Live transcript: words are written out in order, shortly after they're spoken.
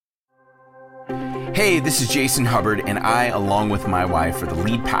Hey, this is Jason Hubbard, and I, along with my wife, are the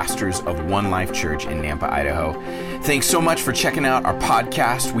lead pastors of One Life Church in Nampa, Idaho. Thanks so much for checking out our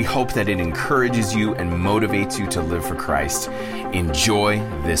podcast. We hope that it encourages you and motivates you to live for Christ. Enjoy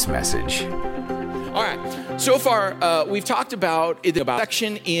this message. All right. So far, we've talked about a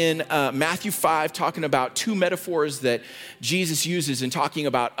section in Matthew 5, talking about two metaphors that Jesus uses in talking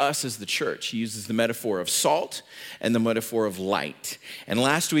about us as the church. He uses the metaphor of salt and the metaphor of light. And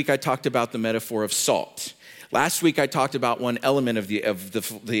last week, I talked about the metaphor of salt. Last week, I talked about one element of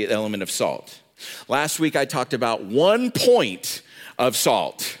the element of salt. Last week, I talked about 1 point of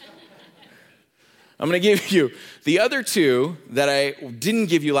salt. I'm going to give you the other two that I didn't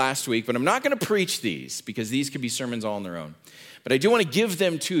give you last week, but I'm not going to preach these because these could be sermons all on their own. But I do want to give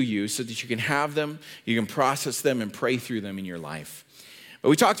them to you so that you can have them, you can process them, and pray through them in your life. But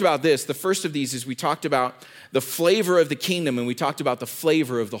we talked about this. The first of these is we talked about the flavor of the kingdom, and we talked about the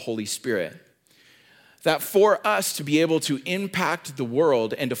flavor of the Holy Spirit. That for us to be able to impact the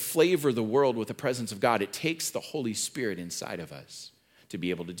world and to flavor the world with the presence of God, it takes the Holy Spirit inside of us to be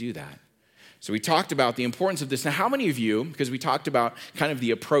able to do that. So we talked about the importance of this. Now, how many of you, because we talked about kind of the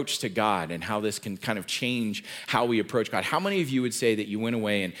approach to God and how this can kind of change how we approach God, how many of you would say that you went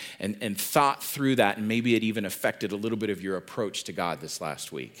away and thought through that and maybe it even affected a little bit of your approach to God this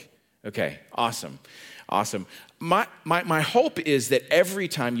last week? Okay, awesome. My hope is that every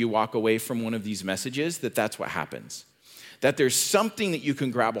time you walk away from one of these messages, that's what happens. That there's something that you can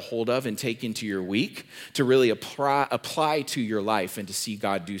grab a hold of and take into your week to really apply to your life and to see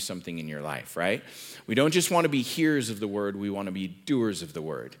God do something in your life, right? We don't just want to be hearers of the word, we want to be doers of the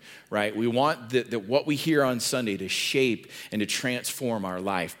word, right? We want that what we hear on Sunday to shape and to transform our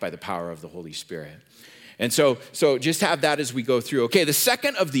life by the power of the Holy Spirit. And so just have that as we go through. Okay, the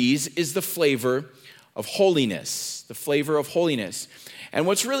second of these is the flavor of holiness, the flavor of holiness. And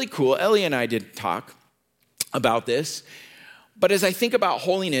what's really cool, Ellie and I did talk about this, but as I think about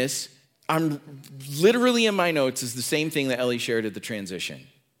holiness, I'm literally in my notes is the same thing that Ellie shared at the transition,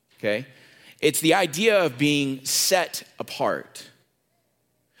 okay? It's the idea of being set apart.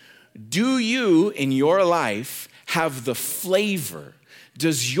 Do you in your life have the flavor?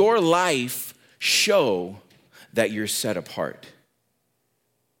 Does your life show that you're set apart?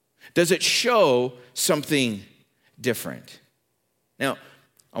 Does it show something different? Now,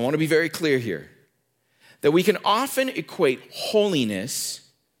 I want to be very clear here that we can often equate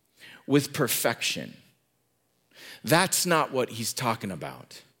holiness with perfection. That's not what he's talking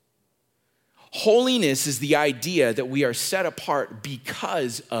about. Holiness is the idea that we are set apart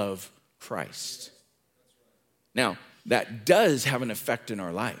because of Christ. Now, that does have an effect in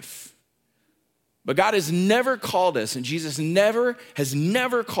our life. But God has never called us, and Jesus has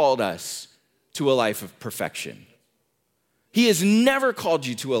never called us to a life of perfection. He has never called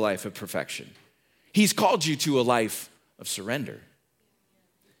you to a life of perfection. He's called you to a life of surrender.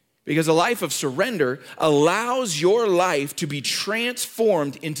 Because a life of surrender allows your life to be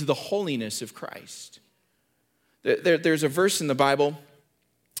transformed into the holiness of Christ. There's a verse in the Bible,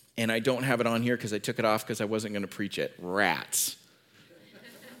 and I don't have it on here because I took it off because I wasn't going to preach it. Rats.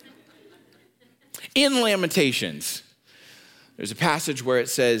 In Lamentations, there's a passage where it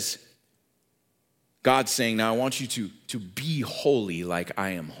says, God's saying, now I want you to be holy like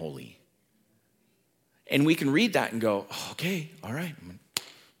I am holy. And we can read that and go, oh, okay, all right, I'm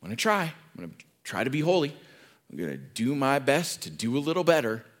going to try. I'm going to try to be holy. I'm going to do my best to do a little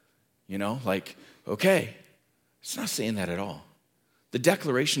better. Okay. It's not saying that at all. The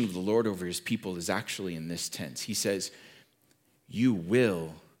declaration of the Lord over his people is actually in this tense. He says, you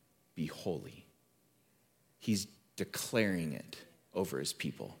will be holy. He's declaring it over his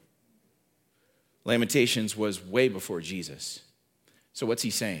people. Lamentations was way before Jesus. So what's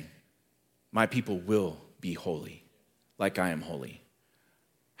he saying? My people will be holy, like I am holy.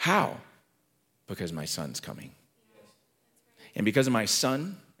 How? Because my son's coming. And because of my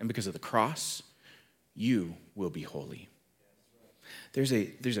son and because of the cross, you will be holy. There's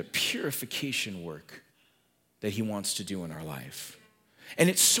a purification work that he wants to do in our life. And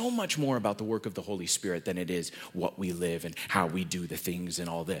it's so much more about the work of the Holy Spirit than it is what we live and how we do the things and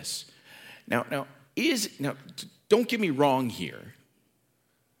all this. Now, don't get me wrong here.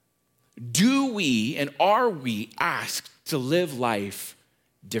 Do we and are we asked to live life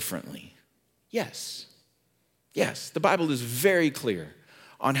differently? Yes. Yes, the Bible is very clear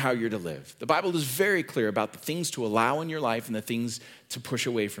on how you're to live. The Bible is very clear about the things to allow in your life and the things to push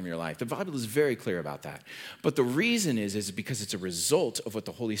away from your life. The Bible is very clear about that. But the reason is because it's a result of what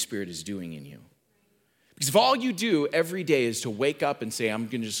the Holy Spirit is doing in you. Because if all you do every day is to wake up and say,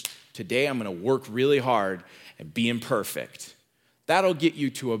 today I'm going to work really hard at being perfect, That'll get you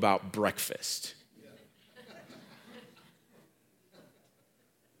to about breakfast.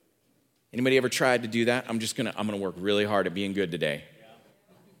 Anybody ever tried to do that? I'm gonna work really hard at being good today.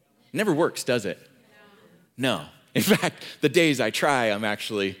 It never works, does it? No. In fact, the days I try, I'm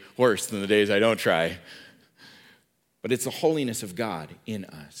actually worse than the days I don't try. But it's the holiness of God in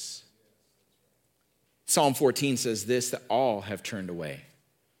us. Psalm 14 says this, that all have turned away.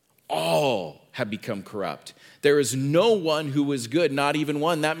 All have become corrupt. There is no one who is good, not even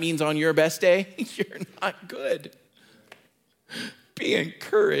one. That means on your best day, you're not good. Be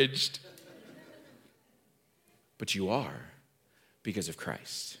encouraged. But you are because of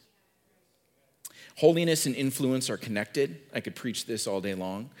Christ. Holiness and influence are connected. I could preach this all day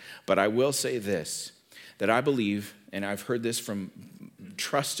long, but I will say this, that I believe, and I've heard this from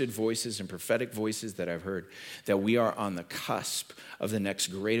trusted voices and prophetic voices that I've heard, that we are on the cusp of the next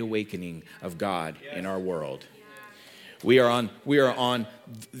great awakening of God in our world.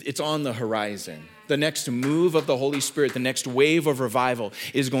 It's on the horizon. The next move of the Holy Spirit, the next wave of revival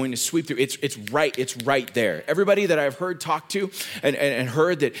is going to sweep through. It's right there. Everybody that I've heard talk to and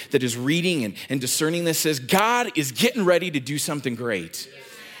heard that is reading and discerning this says, God is getting ready to do something great.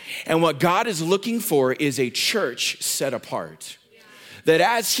 And what God is looking for is a church set apart. That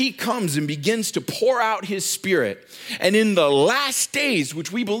as he comes and begins to pour out his Spirit, and in the last days,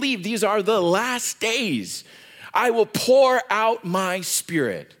 which we believe these are the last days, I will pour out my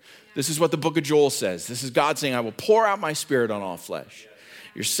Spirit. This is what the book of Joel says. This is God saying, I will pour out my Spirit on all flesh.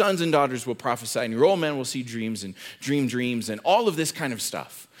 Your sons and daughters will prophesy, and your old men will see dreams and dream dreams and all of this kind of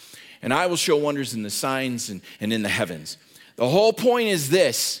stuff. And I will show wonders in the signs and in the heavens. The whole point is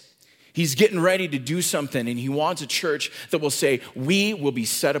this. He's getting ready to do something, and he wants a church that will say, we will be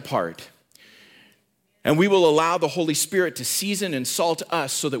set apart. And we will allow the Holy Spirit to season and salt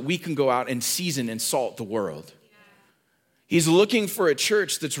us so that we can go out and season and salt the world. He's looking for a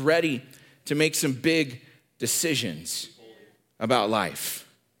church that's ready to make some big decisions about life.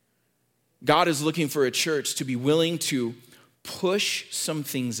 God is looking for a church to be willing to push some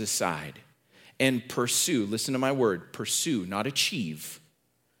things aside and pursue, listen to my word, pursue, not achieve,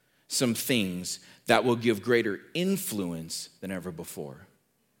 some things that will give greater influence than ever before.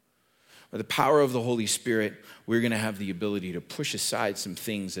 By the power of the Holy Spirit, we're going to have the ability to push aside some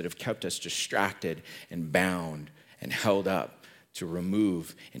things that have kept us distracted and bound and held up, to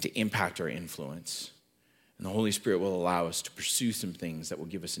remove and to impact our influence. And the Holy Spirit will allow us to pursue some things that will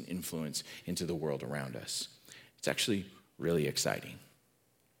give us an influence into the world around us. It's actually really exciting.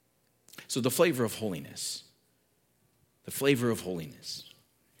 So the flavor of holiness. The flavor of holiness.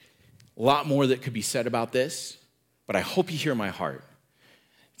 A lot more that could be said about this, but I hope you hear my heart.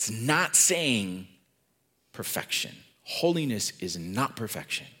 It's not saying perfection. Holiness is not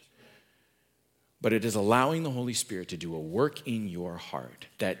perfection. But it is allowing the Holy Spirit to do a work in your heart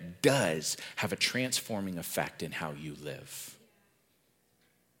that does have a transforming effect in how you live.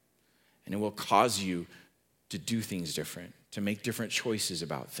 And it will cause you to do things different, to make different choices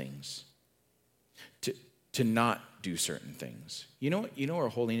about things, to not do certain things. You know where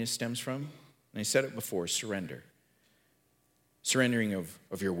holiness stems from? And I said it before, surrender. Surrendering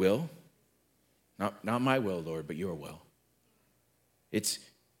of your will. Not my will, Lord, but your will. It's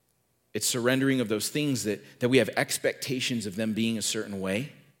surrendering of those things that we have expectations of them being a certain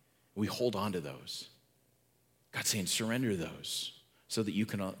way. We hold on to those. God's saying, surrender those so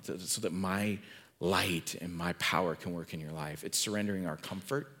that my light and my power can work in your life. It's surrendering our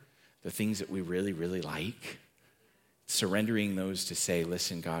comfort, the things that we really, really like. Surrendering those to say,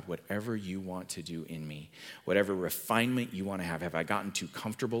 listen, God, whatever you want to do in me, whatever refinement you want to have I gotten too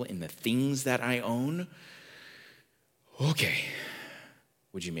comfortable in the things that I own? Okay.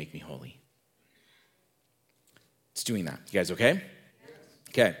 Would you make me holy? It's doing that. You guys okay?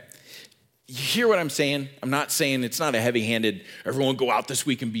 Okay. You hear what I'm saying? I'm not saying it's not a heavy-handed, everyone go out this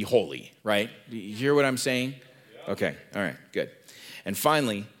week and be holy, right? You hear what I'm saying? Okay. All right. Good. And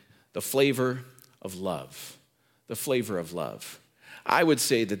finally, the flavor of love. The flavor of love. I would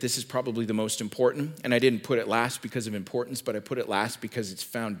say that this is probably the most important, and I didn't put it last because of importance, but I put it last because it's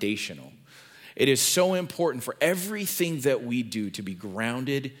foundational. It is so important for everything that we do to be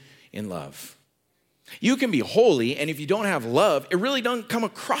grounded in love. You can be holy, and if you don't have love, it really doesn't come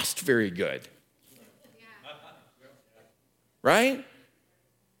across very good. Right?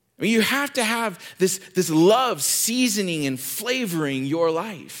 I mean, you have to have this love seasoning and flavoring your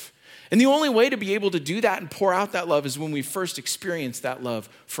life. And the only way to be able to do that and pour out that love is when we first experience that love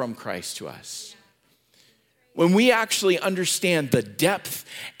from Christ to us. When we actually understand the depth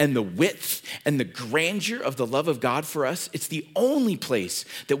and the width and the grandeur of the love of God for us, it's the only place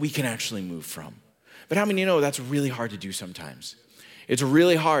that we can actually move from. But how many know that's really hard to do sometimes? It's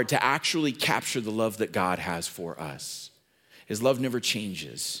really hard to actually capture the love that God has for us. His love never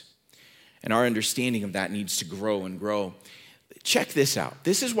changes. And our understanding of that needs to grow and grow. Check this out.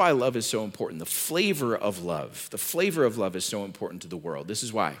 This is why love is so important. The flavor of love. The flavor of love is so important to the world. This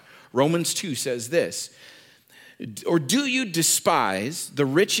is why. Romans 2 says this. Or do you despise the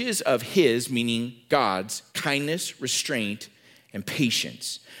riches of his, meaning God's, kindness, restraint, and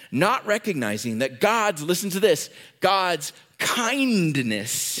patience, not recognizing that God's, listen to this, God's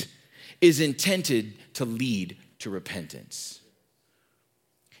kindness is intended to lead to repentance.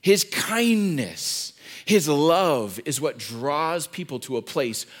 His kindness, his love is what draws people to a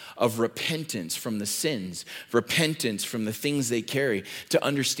place of repentance from the sins, repentance from the things they carry, to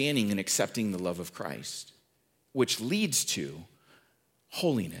understanding and accepting the love of Christ, which leads to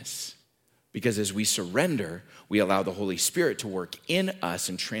holiness. Because as we surrender, we allow the Holy Spirit to work in us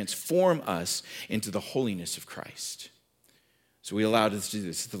and transform us into the holiness of Christ. So we allow us to do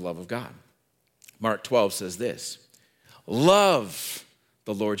this, the love of God. Mark 12 says this, love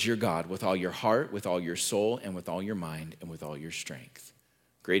the Lord your God with all your heart, with all your soul, and with all your mind, and with all your strength.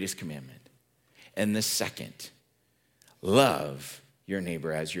 Greatest commandment. And the second, love your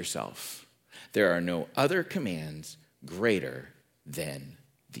neighbor as yourself. There are no other commands greater than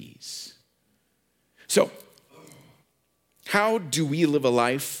these. So, how do we live a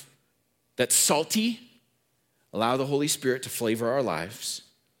life that's salty, allow the Holy Spirit to flavor our lives,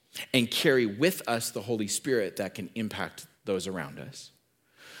 and carry with us the Holy Spirit that can impact those around us?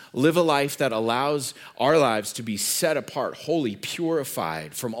 Live a life that allows our lives to be set apart, holy,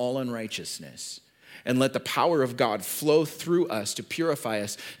 purified from all unrighteousness, and let the power of God flow through us to purify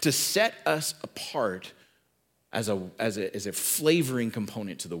us, to set us apart as a flavoring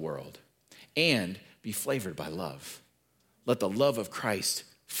component to the world, and be flavored by love. Let the love of Christ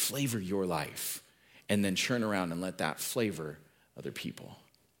flavor your life, and then turn around and let that flavor other people.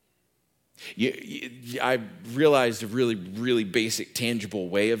 I realized a really, really basic, tangible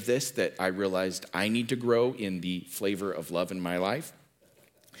way of this that I realized I need to grow in the flavor of love in my life,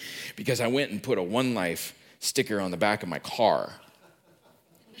 because I went and put a One Life sticker on the back of my car.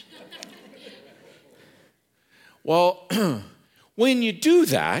 Well, when you do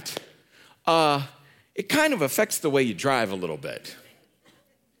that, it kind of affects the way you drive a little bit.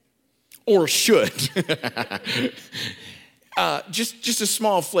 Or should. Just a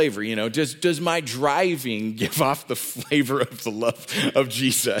small flavor, you know. Does my driving give off the flavor of the love of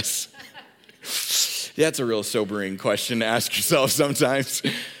Jesus? That's a real sobering question to ask yourself sometimes.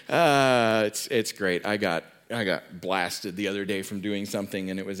 It's great. I got blasted the other day from doing something,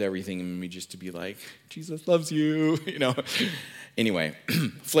 and it was everything in me just to be like, Jesus loves you, you know. Anyway,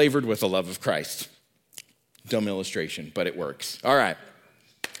 flavored with the love of Christ. Dumb illustration, but it works. All right.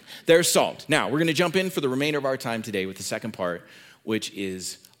 There's salt. Now, we're going to jump in for the remainder of our time today with the second part, which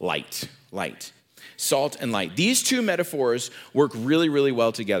is light. Light. Salt and light. These two metaphors work really, really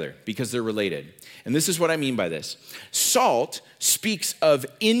well together because they're related. And this is what I mean by this. Salt speaks of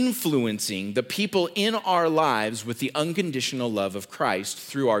influencing the people in our lives with the unconditional love of Christ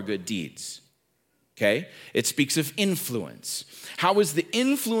through our good deeds. Okay? It speaks of influence. How is the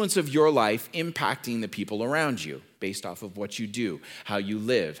influence of your life impacting the people around you based off of what you do, how you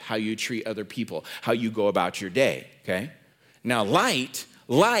live, how you treat other people, how you go about your day, okay? Now, light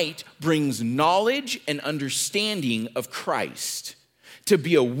brings knowledge and understanding of Christ to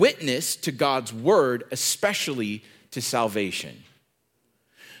be a witness to God's word, especially to salvation.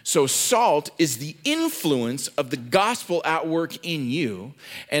 So salt is the influence of the gospel at work in you,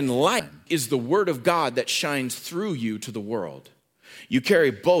 and light is the word of God that shines through you to the world. You carry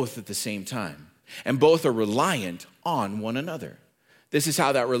both at the same time, and both are reliant on one another. This is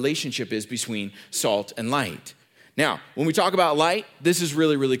how that relationship is between salt and light. Now, when we talk about light, this is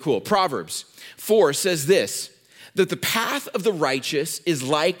really, really cool. Proverbs 4 says this, that the path of the righteous is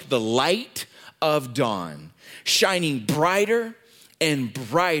like the light of dawn, shining brighter and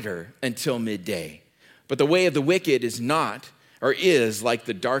brighter until midday. But the way of the wicked is like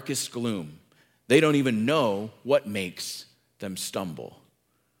the darkest gloom. They don't even know what makes them stumble.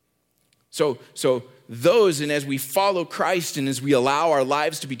 So and as we follow Christ and as we allow our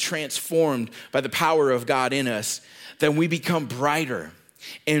lives to be transformed by the power of God in us, then we become brighter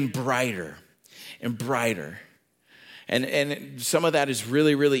and brighter and brighter. And some of that is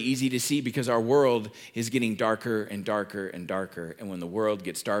really, really easy to see because our world is getting darker and darker and darker. And when the world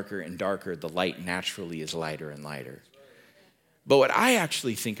gets darker and darker, the light naturally is lighter and lighter. But what I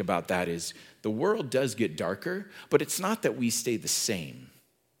actually think about that is the world does get darker, but it's not that we stay the same.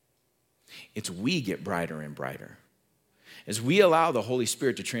 It's we get brighter and brighter. As we allow the Holy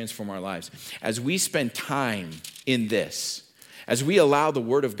Spirit to transform our lives, as we spend time in this, as we allow the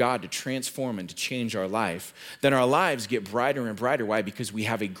Word of God to transform and to change our life, then our lives get brighter and brighter. Why? Because we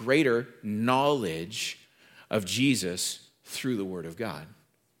have a greater knowledge of Jesus through the Word of God.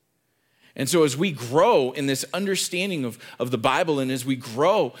 And so as we grow in this understanding of the Bible, and as we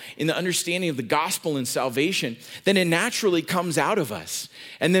grow in the understanding of the gospel and salvation, then it naturally comes out of us.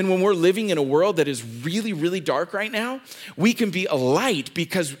 And then when we're living in a world that is really, really dark right now, we can be a light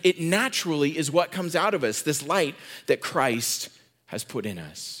because it naturally is what comes out of us, this light that Christ has put in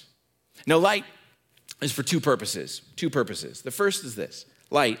us. Now, light is for two purposes. The first is this.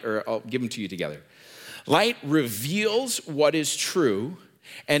 Light, or I'll give them to you together. Light reveals what is true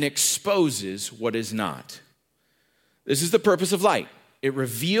and exposes what is not. This is the purpose of light. It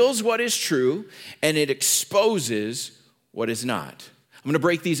reveals what is true and it exposes what is not. I'm going to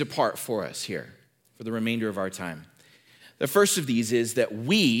break these apart for us here for the remainder of our time. The first of these is that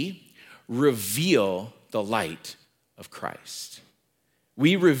we reveal the light of Christ.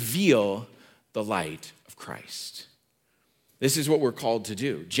 We reveal the light of Christ. This is what we're called to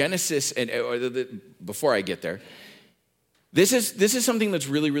do. Genesis, before I get there, This is something that's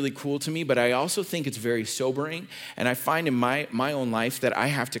really, really cool to me, but I also think it's very sobering. And I find in my own life that I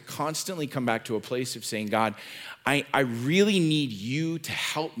have to constantly come back to a place of saying, God, I really need you to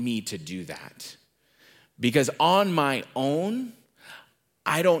help me to do that. Because on my own,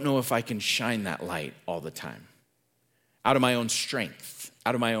 I don't know if I can shine that light all the time. Out of my own strength,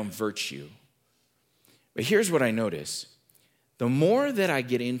 out of my own virtue. But here's what I notice. The more that I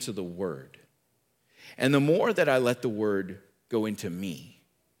get into the Word, and the more that I let the Word go into me,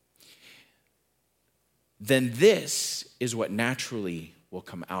 then this is what naturally will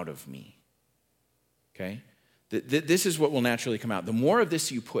come out of me, okay? This is what will naturally come out. The more of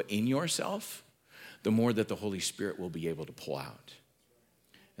this you put in yourself, the more that the Holy Spirit will be able to pull out.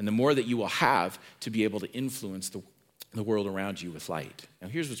 And the more that you will have to be able to influence the world around you with light. Now,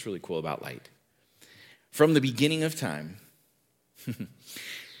 here's what's really cool about light. From the beginning of time,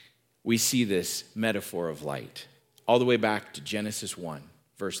 we see this metaphor of light all the way back to Genesis 1,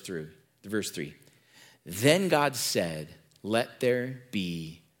 verse 3. Then God said, let there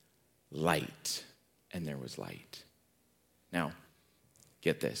be light, and there was light. Now,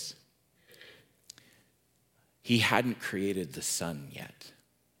 get this. He hadn't created the sun yet.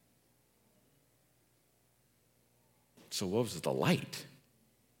 So what was the light?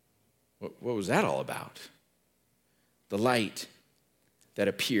 What was that all about? The light that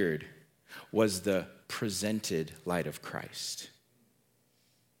appeared was the presented light of Christ.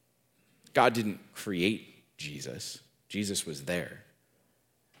 God didn't create Jesus. Jesus was there.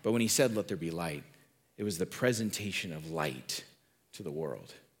 But when he said, let there be light, it was the presentation of light to the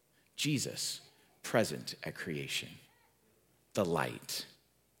world. Jesus, present at creation. The light.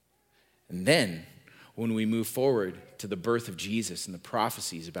 And then, when we move forward to the birth of Jesus and the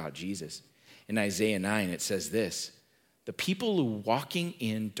prophecies about Jesus, in Isaiah 9, it says this, the people who are walking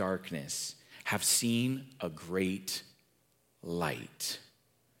in darkness have seen a great light,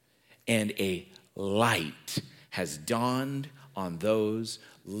 and a light has dawned on those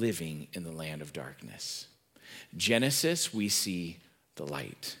living in the land of darkness. Genesis, we see the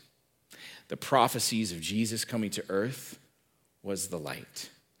light. The prophecies of Jesus coming to earth was the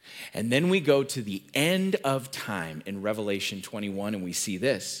light. And then we go to the end of time in Revelation 21, and we see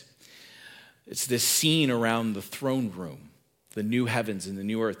this. It's this scene around the throne room, the new heavens and the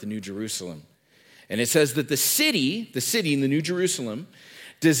new earth, the new Jerusalem. And it says that the city in the new Jerusalem,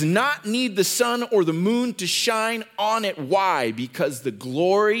 does not need the sun or the moon to shine on it. Why? Because the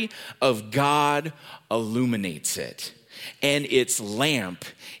glory of God illuminates it, and its lamp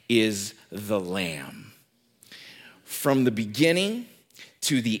is the Lamb. From the beginning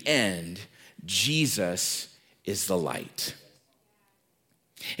to the end, Jesus is the light.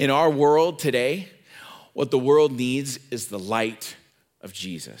 In our world today, what the world needs is the light of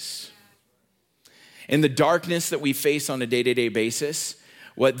Jesus. In the darkness that we face on a day-to-day basis,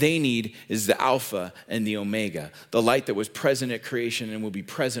 what they need is the Alpha and the Omega, the light that was present at creation and will be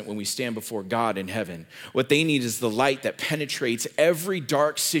present when we stand before God in heaven. What they need is the light that penetrates every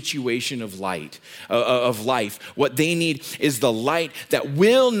dark situation of life. What they need is the light that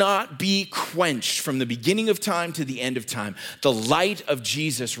will not be quenched from the beginning of time to the end of time. The light of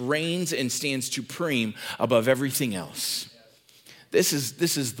Jesus reigns and stands supreme above everything else. This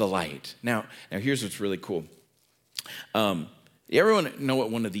is the light. Now here's what's really cool. Everyone know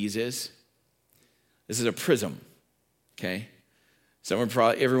what one of these is? This is a prism, okay?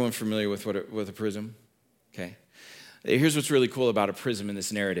 Everyone familiar with with a prism? Okay. Here's what's really cool about a prism in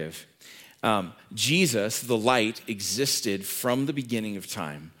this narrative. Jesus, the light, existed from the beginning of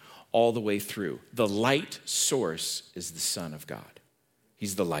time all the way through. The light source is the Son of God.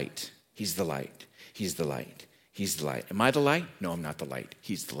 He's the light. He's the light. He's the light. He's the light. Am I the light? No, I'm not the light.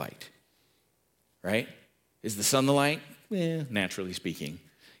 He's the light. Right? Is the sun the light? Naturally speaking,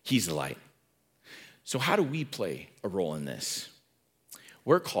 he's the light. So how do we play a role in this?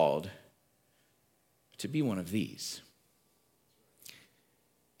 We're called to be one of these.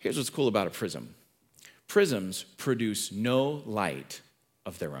 Here's what's cool about a prism. Prisms produce no light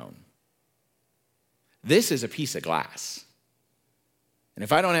of their own. This is a piece of glass. And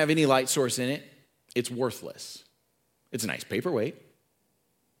if I don't have any light source in it, it's worthless. It's a nice paperweight,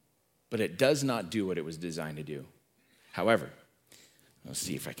 but it does not do what it was designed to do. However, let's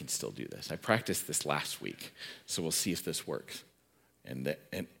see if I can still do this. I practiced this last week, so we'll see if this works.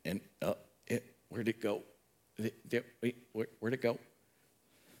 Where'd it go? Where'd it go?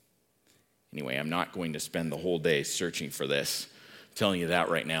 Anyway, I'm not going to spend the whole day searching for this. I'm telling you that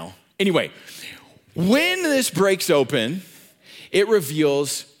right now. Anyway, when this breaks open, it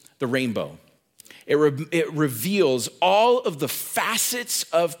reveals the rainbow. It reveals all of the facets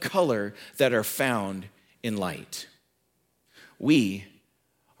of color that are found in light. We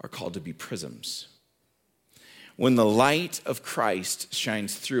are called to be prisms. When the light of Christ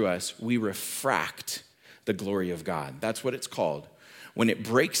shines through us, we refract the glory of God. That's what it's called. When it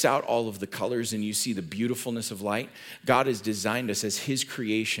breaks out all of the colors and you see the beautifulness of light, God has designed us as his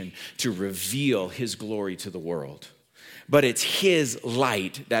creation to reveal his glory to the world. But it's his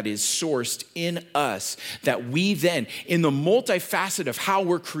light that is sourced in us that we then, in the multifacet of how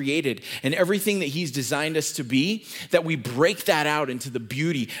we're created and everything that he's designed us to be, that we break that out into the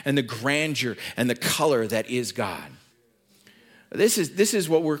beauty and the grandeur and the color that is God. This is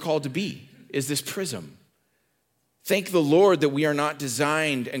what we're called to be, is this prism. Thank the Lord that we are not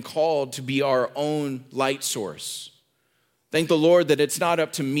designed and called to be our own light source. Thank the Lord that it's not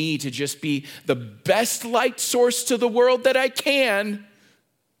up to me to just be the best light source to the world that I can.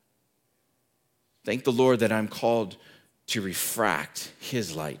 Thank the Lord that I'm called to refract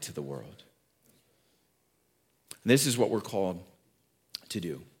his light to the world. And this is what we're called to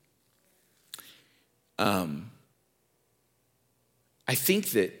do. I think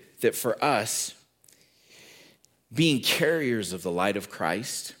that for us, being carriers of the light of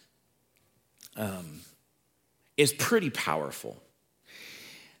Christ is pretty powerful,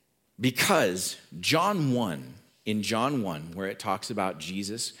 because in John 1, where it talks about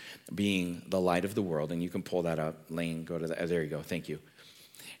Jesus being the light of the world, and you can pull that up, Lane, go to that, there you go, thank you.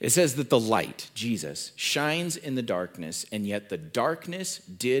 It says that the light, Jesus, shines in the darkness, and yet the darkness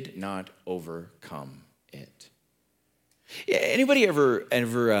did not overcome it. Anybody ever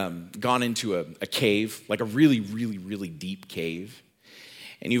gone into a cave, like a really, really, really deep cave?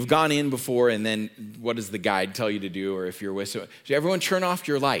 And you've gone in before, and then what does the guide tell you to do? Or if you're with someone, everyone turn off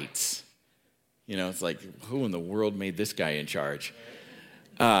your lights. You know, it's like, who in the world made this guy in charge?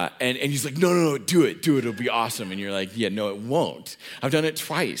 And he's like, no, do it, it'll be awesome. And you're like, yeah, no, it won't. I've done it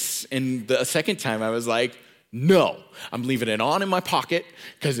twice. And the second time I was like, no, I'm leaving it on in my pocket,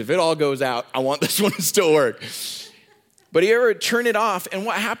 because if it all goes out, I want this one to still work. But you ever turn it off, and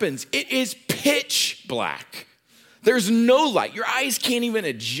what happens? It is pitch black. There's no light. Your eyes can't even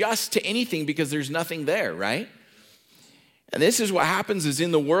adjust to anything because there's nothing there, right? And this is what happens is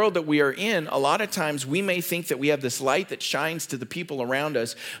in the world that we are in, a lot of times we may think that we have this light that shines to the people around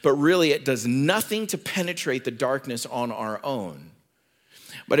us, but really it does nothing to penetrate the darkness on our own.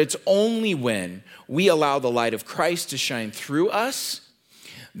 But it's only when we allow the light of Christ to shine through us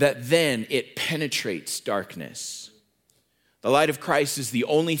that then it penetrates darkness. The light of Christ is the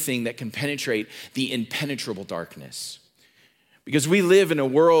only thing that can penetrate the impenetrable darkness. Because we live in a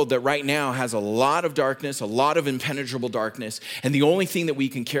world that right now has a lot of darkness, a lot of impenetrable darkness, and the only thing that we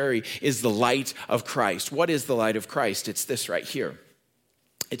can carry is the light of Christ. What is the light of Christ? It's this right here.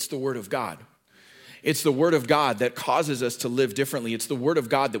 It's the Word of God. It's the Word of God that causes us to live differently. It's the Word of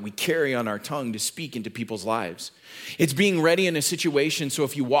God that we carry on our tongue to speak into people's lives. It's being ready in a situation, so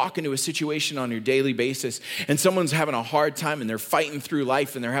if you walk into a situation on your daily basis and someone's having a hard time and they're fighting through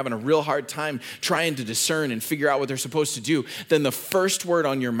life and they're having a real hard time trying to discern and figure out what they're supposed to do, then the first word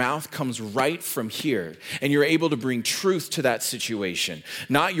on your mouth comes right from here, and you're able to bring truth to that situation.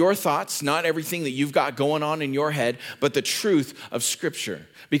 Not your thoughts, not everything that you've got going on in your head, but the truth of Scripture.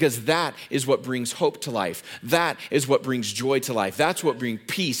 Because that is what brings hope to life. That is what brings joy to life. That's what brings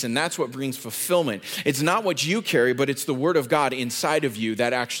peace, and that's what brings fulfillment. It's not what you carry, but it's the Word of God inside of you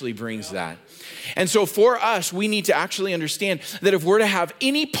that actually brings that. And so for us, we need to actually understand that if we're to have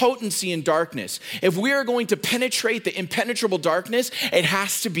any potency in darkness, if we are going to penetrate the impenetrable darkness, it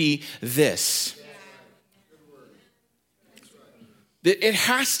has to be this. It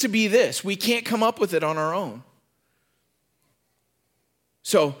has to be this. We can't come up with it on our own.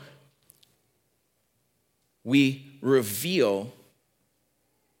 So we reveal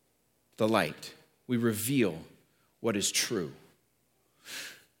the light. We reveal what is true.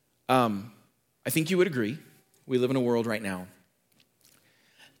 I think you would agree, we live in a world right now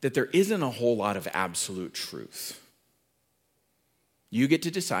that there isn't a whole lot of absolute truth. You get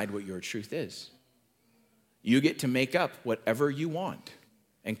to decide what your truth is. You get to make up whatever you want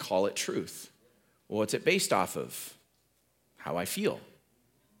and call it truth. Well, what's it based off of? How I feel.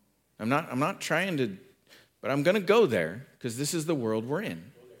 I'm not trying to, but I'm going to go there because this is the world we're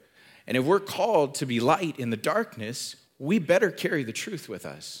in. And if we're called to be light in the darkness, we better carry the truth with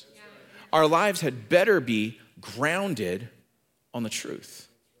us. Our lives had better be grounded on the truth.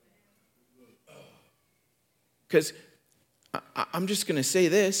 Because I'm just going to say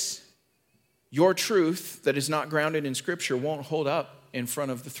this. Your truth that is not grounded in Scripture won't hold up in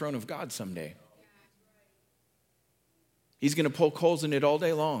front of the throne of God someday. He's going to poke holes in it all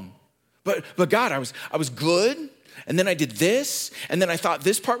day long. But God, I was good, and then I did this, and then I thought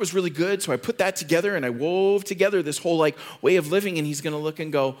this part was really good, so I put that together, and I wove together this whole way of living, and he's going to look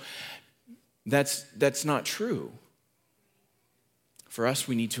and go, that's not true. For us,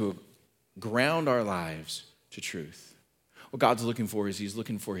 we need to ground our lives to truth. What God's looking for is he's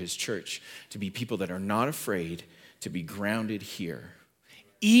looking for his church to be people that are not afraid to be grounded here,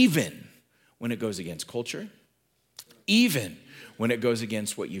 even when it goes against culture, even when it goes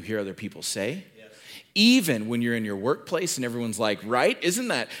against what you hear other people say, even when you're in your workplace and everyone's like, right? Isn't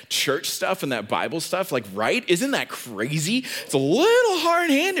that church stuff and that Bible stuff like, right? Isn't that crazy? It's a little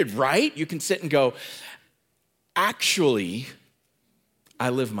hard-handed, right? You can sit and go, actually, I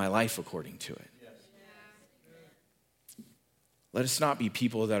live my life according to it. Let us not be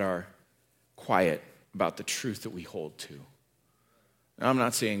people that are quiet about the truth that we hold to. Now, I'm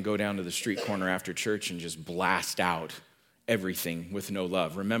not saying go down to the street corner after church and just blast out everything with no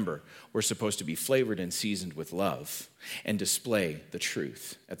love. Remember, we're supposed to be flavored and seasoned with love and display the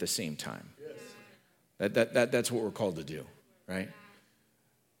truth at the same time. That's what we're called to do, right?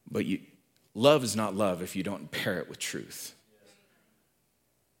 But love is not love if you don't pair it with truth.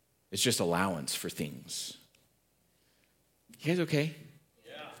 It's just allowance for things. You guys okay?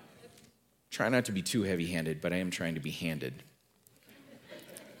 Yeah. Try not to be too heavy-handed, but I am trying to be handed.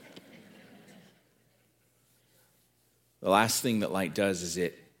 The last thing that light does is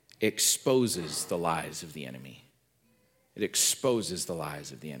it exposes the lies of the enemy. It exposes the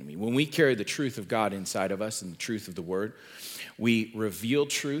lies of the enemy. When we carry the truth of God inside of us and the truth of the word, we reveal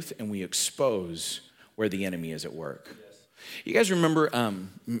truth and we expose where the enemy is at work. Yes. You guys remember,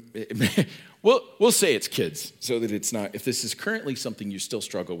 we'll say it's kids so that it's not, if this is currently something you still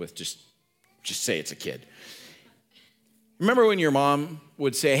struggle with, just say it's a kid. Remember when your mom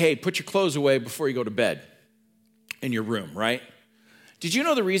would say, hey, put your clothes away before you go to bed in your room, right? Did you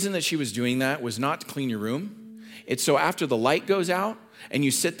know the reason that she was doing that was not to clean your room? It's so after the light goes out and you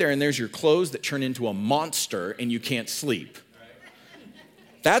sit there and there's your clothes that turn into a monster and you can't sleep.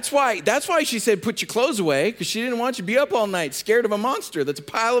 That's why she said put your clothes away, because she didn't want you to be up all night scared of a monster that's a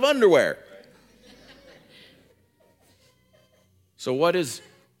pile of underwear. So what does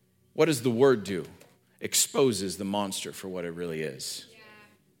the word do? Exposes the monster for what it really is.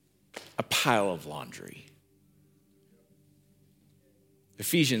 A pile of laundry.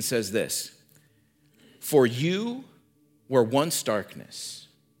 Ephesians says this, for you were once darkness,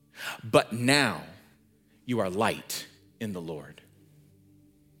 but now you are light in the Lord.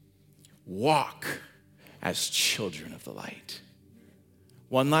 Walk as children of the light.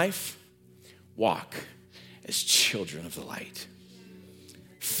 One life, walk as children of the light.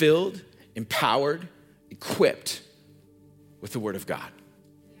 Filled, empowered, equipped with the word of God.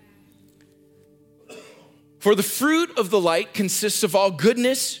 For the fruit of the light consists of all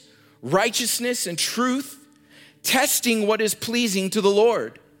goodness, righteousness, and truth, testing what is pleasing to the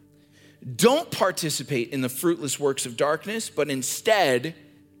Lord. Don't participate in the fruitless works of darkness, but instead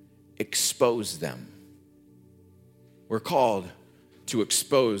expose them. We're called to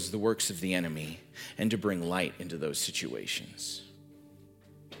expose the works of the enemy and to bring light into those situations.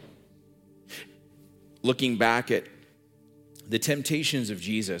 Looking back at the temptations of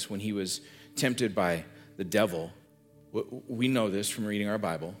Jesus when he was tempted by the devil, we know this from reading our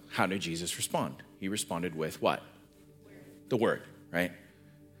Bible. How did Jesus respond? He responded with what? The word, right?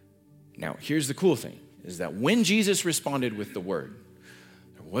 Now, here's the cool thing, is that when Jesus responded with the word,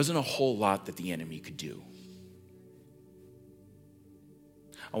 there wasn't a whole lot that the enemy could do.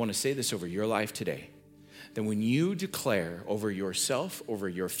 I want to say this over your life today, that when you declare over yourself, over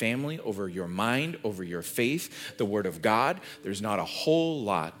your family, over your mind, over your faith, the word of God, there's not a whole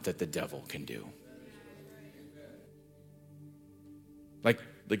lot that the devil can do. Like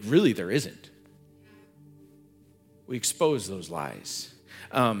really there isn't. We expose those lies.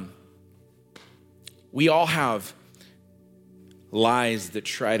 We all have lies that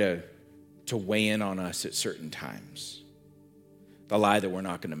try to weigh in on us at certain times. The lie that we're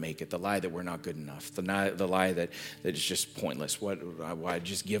not going to make it, the lie that we're not good enough, the lie that is just pointless. Why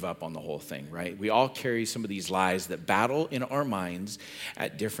just give up on the whole thing, right? We all carry some of these lies that battle in our minds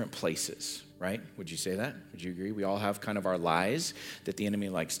at different places, right? Would you say that? Would you agree? We all have kind of our lies that the enemy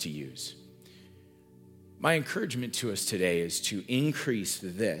likes to use. My encouragement to us today is to increase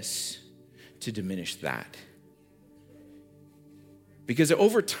this to diminish that. Because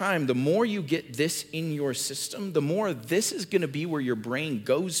over time, the more you get this in your system, the more this is going to be where your brain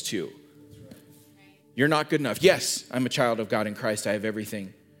goes to. You're not good enough. Yes, I'm a child of God in Christ. I have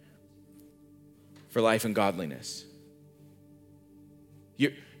everything for life and godliness.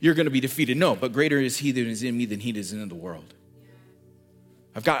 You're going to be defeated. No, but greater is he that is in me than he that is in the world.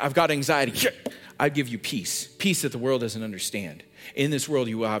 I've got anxiety. I give you peace. Peace that the world doesn't understand. In this world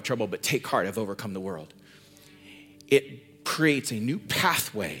you will have trouble, but take heart, I've overcome the world. It creates a new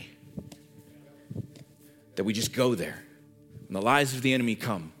pathway that we just go there. When the lies of the enemy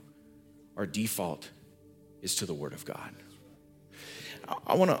come, our default is to the word of God.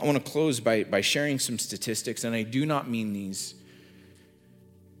 I want to close by sharing some statistics, and I do not mean these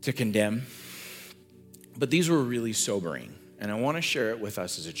to condemn, but these were really sobering. And I want to share it with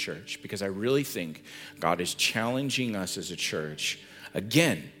us as a church because I really think God is challenging us as a church.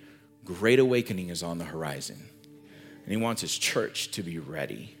 Again, great awakening is on the horizon. And he wants his church to be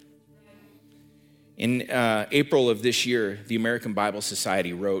ready. In April of this year, the American Bible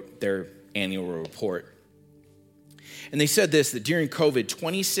Society wrote their annual report. And they said this, that during COVID,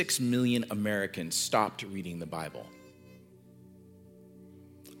 26 million Americans stopped reading the Bible.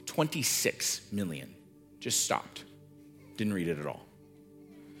 26 million just stopped. Didn't read it at all.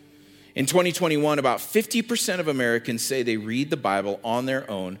 In 2021, about 50% of Americans say they read the Bible on their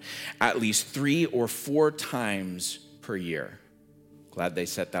own at least 3 or 4 times per year. Glad they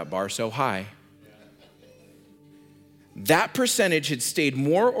set that bar so high. That percentage had stayed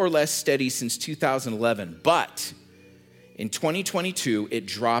more or less steady since 2011, but in 2022, it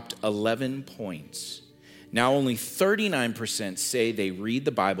dropped 11 points. Now only 39% say they read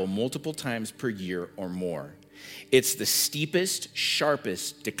the Bible multiple times per year or more. It's the steepest,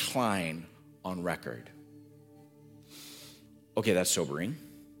 sharpest decline on record. Okay, that's sobering.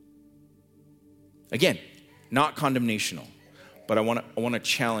 Again, not condemnational, but I want to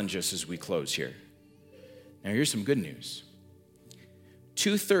challenge us as we close here. Now, here's some good news.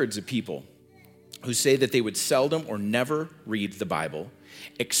 2/3 of people who say that they would seldom or never read the Bible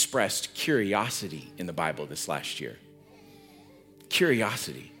expressed curiosity in the Bible this last year.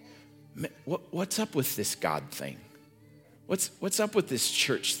 Curiosity. What's up with this God thing? What's up with this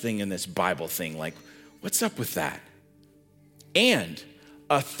church thing and this Bible thing? Like, what's up with that? And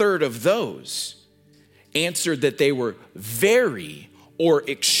 1/3 of those answered that they were very or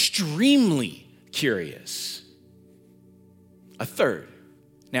extremely curious. 1/3.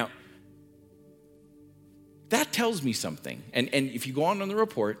 Now, that tells me something. And if you go on the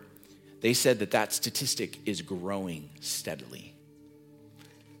report, they said that statistic is growing steadily.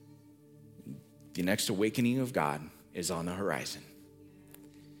 The next awakening of God is on the horizon.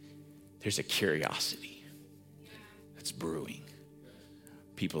 There's a curiosity that's brewing.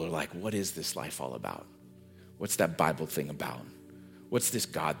 People are like, what is this life all about? What's that Bible thing about? What's this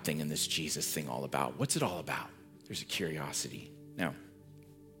God thing and this Jesus thing all about? What's it all about? There's a curiosity. Now,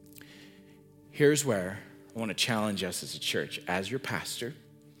 here's where I want to challenge us as a church, as your pastor,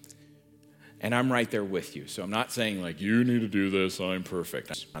 and I'm right there with you. So I'm not saying like, you need to do this, I'm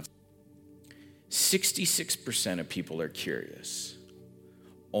perfect. 66% of people are curious.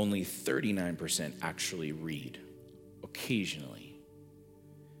 Only 39% actually read, occasionally.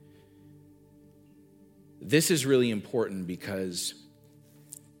 This is really important because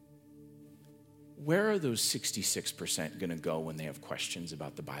where are those 66% going to go when they have questions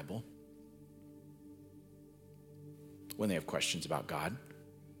about the Bible? When they have questions about God?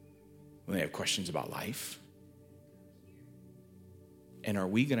 When they have questions about life? And are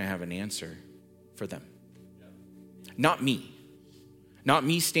we going to have an answer for them? Not me. Not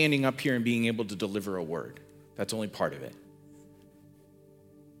me standing up here and being able to deliver a word. That's only part of it.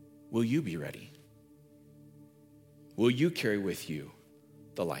 Will you be ready? Will you carry with you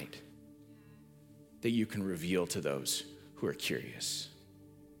the light that you can reveal to those who are curious?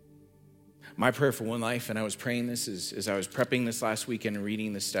 My prayer for One Life, and I was praying this as I was prepping this last weekend and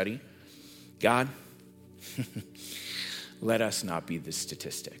reading this study, God, let us not be the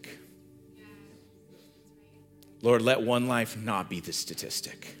statistic. Lord, let One Life not be the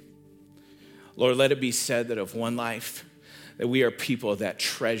statistic. Lord, let it be said that of One Life, that we are people that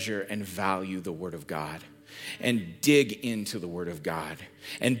treasure and value the Word of God and dig into the Word of God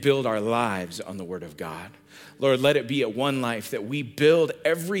and build our lives on the Word of God. Lord, let it be at One Life that we build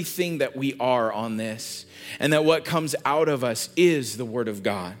everything that we are on this, and that what comes out of us is the Word of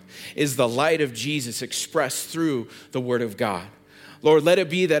God, is the light of Jesus expressed through the Word of God. Lord, let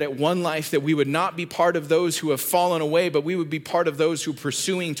it be that at One Life that we would not be part of those who have fallen away, but we would be part of those who are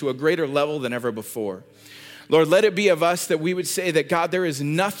pursuing to a greater level than ever before. Lord, let it be of us that we would say that, God, there is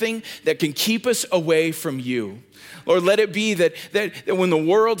nothing that can keep us away from you. Lord, let it be that when the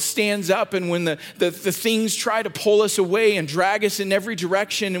world stands up and when the things try to pull us away and drag us in every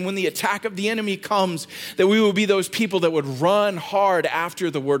direction, and when the attack of the enemy comes, that we will be those people that would run hard after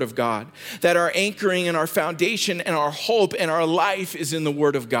the Word of God, that our anchoring and our foundation and our hope and our life is in the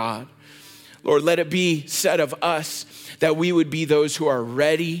Word of God. Lord, let it be said of us that we would be those who are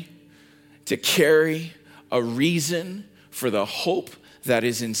ready to carry a reason for the hope that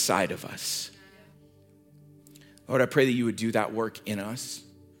is inside of us. Lord, I pray that you would do that work in us.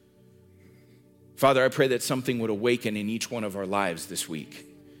 Father, I pray that something would awaken in each one of our lives this week.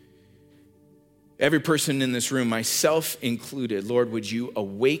 Every person in this room, myself included, Lord, would you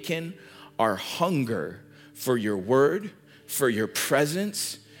awaken our hunger for your word, for your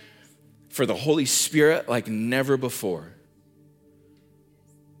presence, for the Holy Spirit like never before.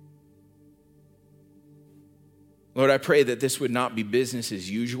 Lord, I pray that this would not be business as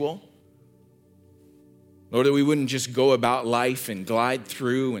usual. Lord, that we wouldn't just go about life and glide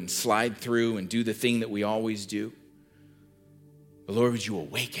through and slide through and do the thing that we always do. But Lord, would you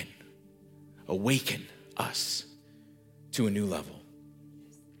awaken us to a new level.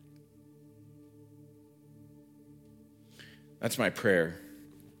 That's my prayer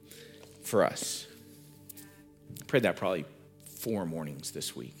for us. I prayed that probably 4 mornings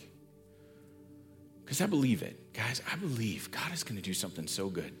this week. Because I believe it. Guys, I believe God is going to do something so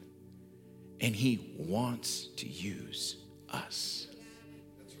good. And he wants to use us.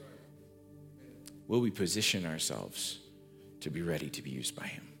 That's right. Will we position ourselves to be ready to be used by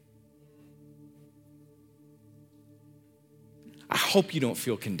him? I hope you don't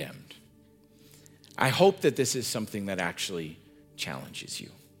feel condemned. I hope that this is something that actually challenges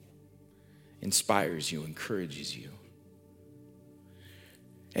you, inspires you, encourages you.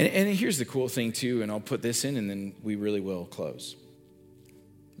 And here's the cool thing too, and I'll put this in and then we really will close.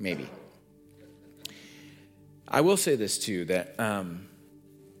 Maybe. I will say this too, that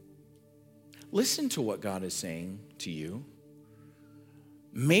listen to what God is saying to you.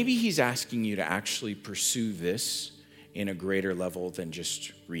 Maybe he's asking you to actually pursue this in a greater level than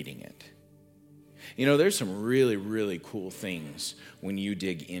just reading it. You know, there's some really, really cool things when you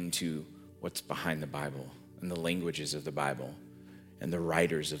dig into what's behind the Bible and the languages of the Bible and the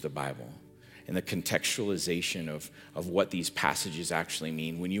writers of the Bible and the contextualization of what these passages actually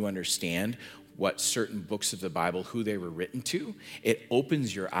mean. When you understand what certain books of the Bible, who they were written to, it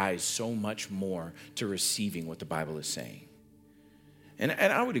opens your eyes so much more to receiving what the Bible is saying. And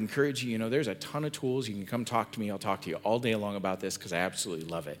I would encourage you, there's a ton of tools. You can come talk to me. I'll talk to you all day long about this because I absolutely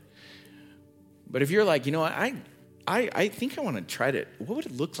love it. But if you're like, I think I want to try to, what would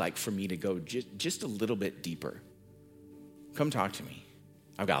it look like for me to go just a little bit deeper? Come talk to me.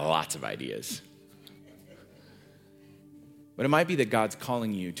 I've got lots of ideas. But it might be that God's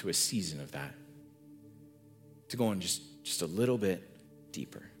calling you to a season of that, to go in just a little bit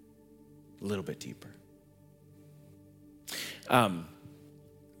deeper, a little bit deeper.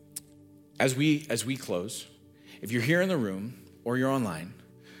 As we close, if you're here in the room or you're online,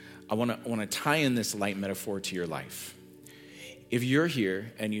 I want to tie in this light metaphor to your life. If you're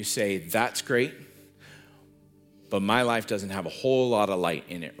here and you say, that's great, but my life doesn't have a whole lot of light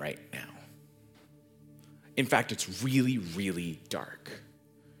in it right now. In fact, it's really, really dark.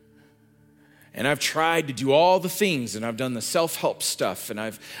 And I've tried to do all the things, and I've done the self-help stuff, and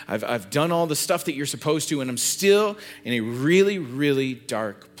I've done all the stuff that you're supposed to, and I'm still in a really, really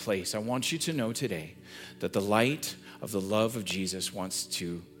dark place. I want you to know today that the light of the love of Jesus wants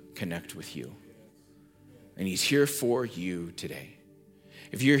to connect with you. And he's here for you today.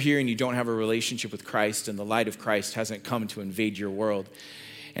 If you're here and you don't have a relationship with Christ and the light of Christ hasn't come to invade your world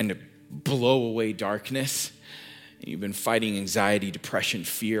and to blow away darkness, and you've been fighting anxiety, depression,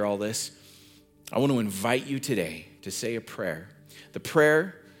 fear, all this, I want to invite you today to say a prayer. The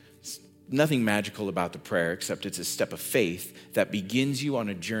prayer nothing magical about the prayer except it's a step of faith that begins you on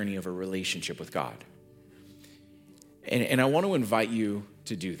a journey of a relationship with God. And I want to invite you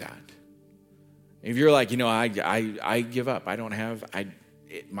to do that. If you're like, I give up.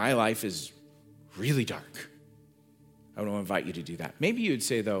 My life is really dark. I want to invite you to do that. Maybe you'd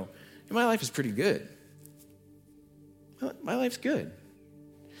say, though, my life is pretty good. My life's good.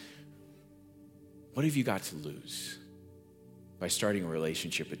 What have you got to lose by starting a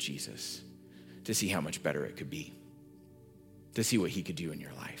relationship with Jesus to see how much better it could be, to see what he could do in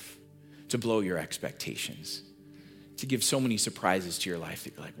your life, to blow your expectations, to give so many surprises to your life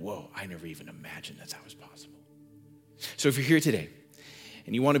that you're like, whoa, I never even imagined that was possible. So if you're here today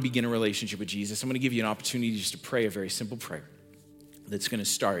and you want to begin a relationship with Jesus, I'm going to give you an opportunity just to pray a very simple prayer that's going to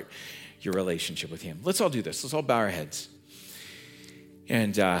start your relationship with him. Let's all do this. Let's all bow our heads.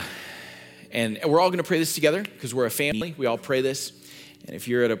 And we're all going to pray this together because we're a family. We all pray this. And if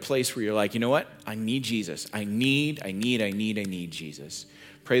you're at a place where you're like, you know what? I need Jesus. I need Jesus.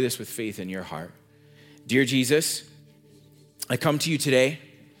 Pray this with faith in your heart. Dear Jesus, I come to you today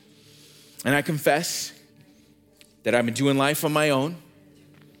and I confess that I've been doing life on my own.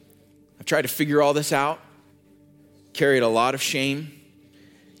 I've tried to figure all this out, carried a lot of shame,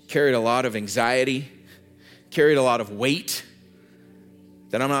 carried a lot of anxiety, carried a lot of weight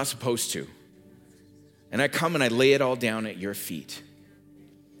that I'm not supposed to. And I come and I lay it all down at your feet,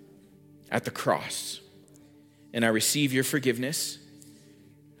 at the cross. And I receive your forgiveness.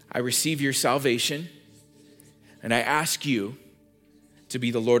 I receive your salvation. And I ask you to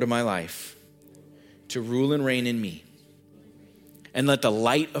be the Lord of my life, to rule and reign in me. And let the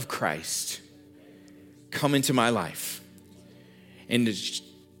light of Christ come into my life and to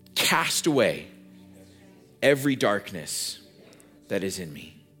cast away every darkness that is in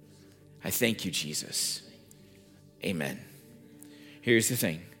me. I thank you, Jesus. Amen. Here's the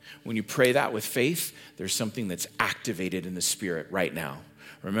thing. When you pray that with faith, there's something that's activated in the spirit right now.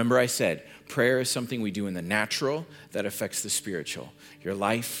 Remember I said, prayer is something we do in the natural that affects the spiritual. Your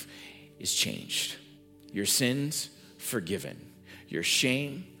life is changed. Your sins forgiven. Your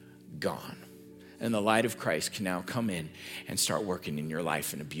shame gone. And the light of Christ can now come in and start working in your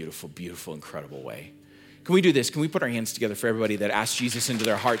life in a beautiful, beautiful, incredible way. Can we do this? Can we put our hands together for everybody that asked Jesus into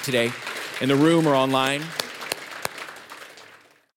their heart today in the room or online?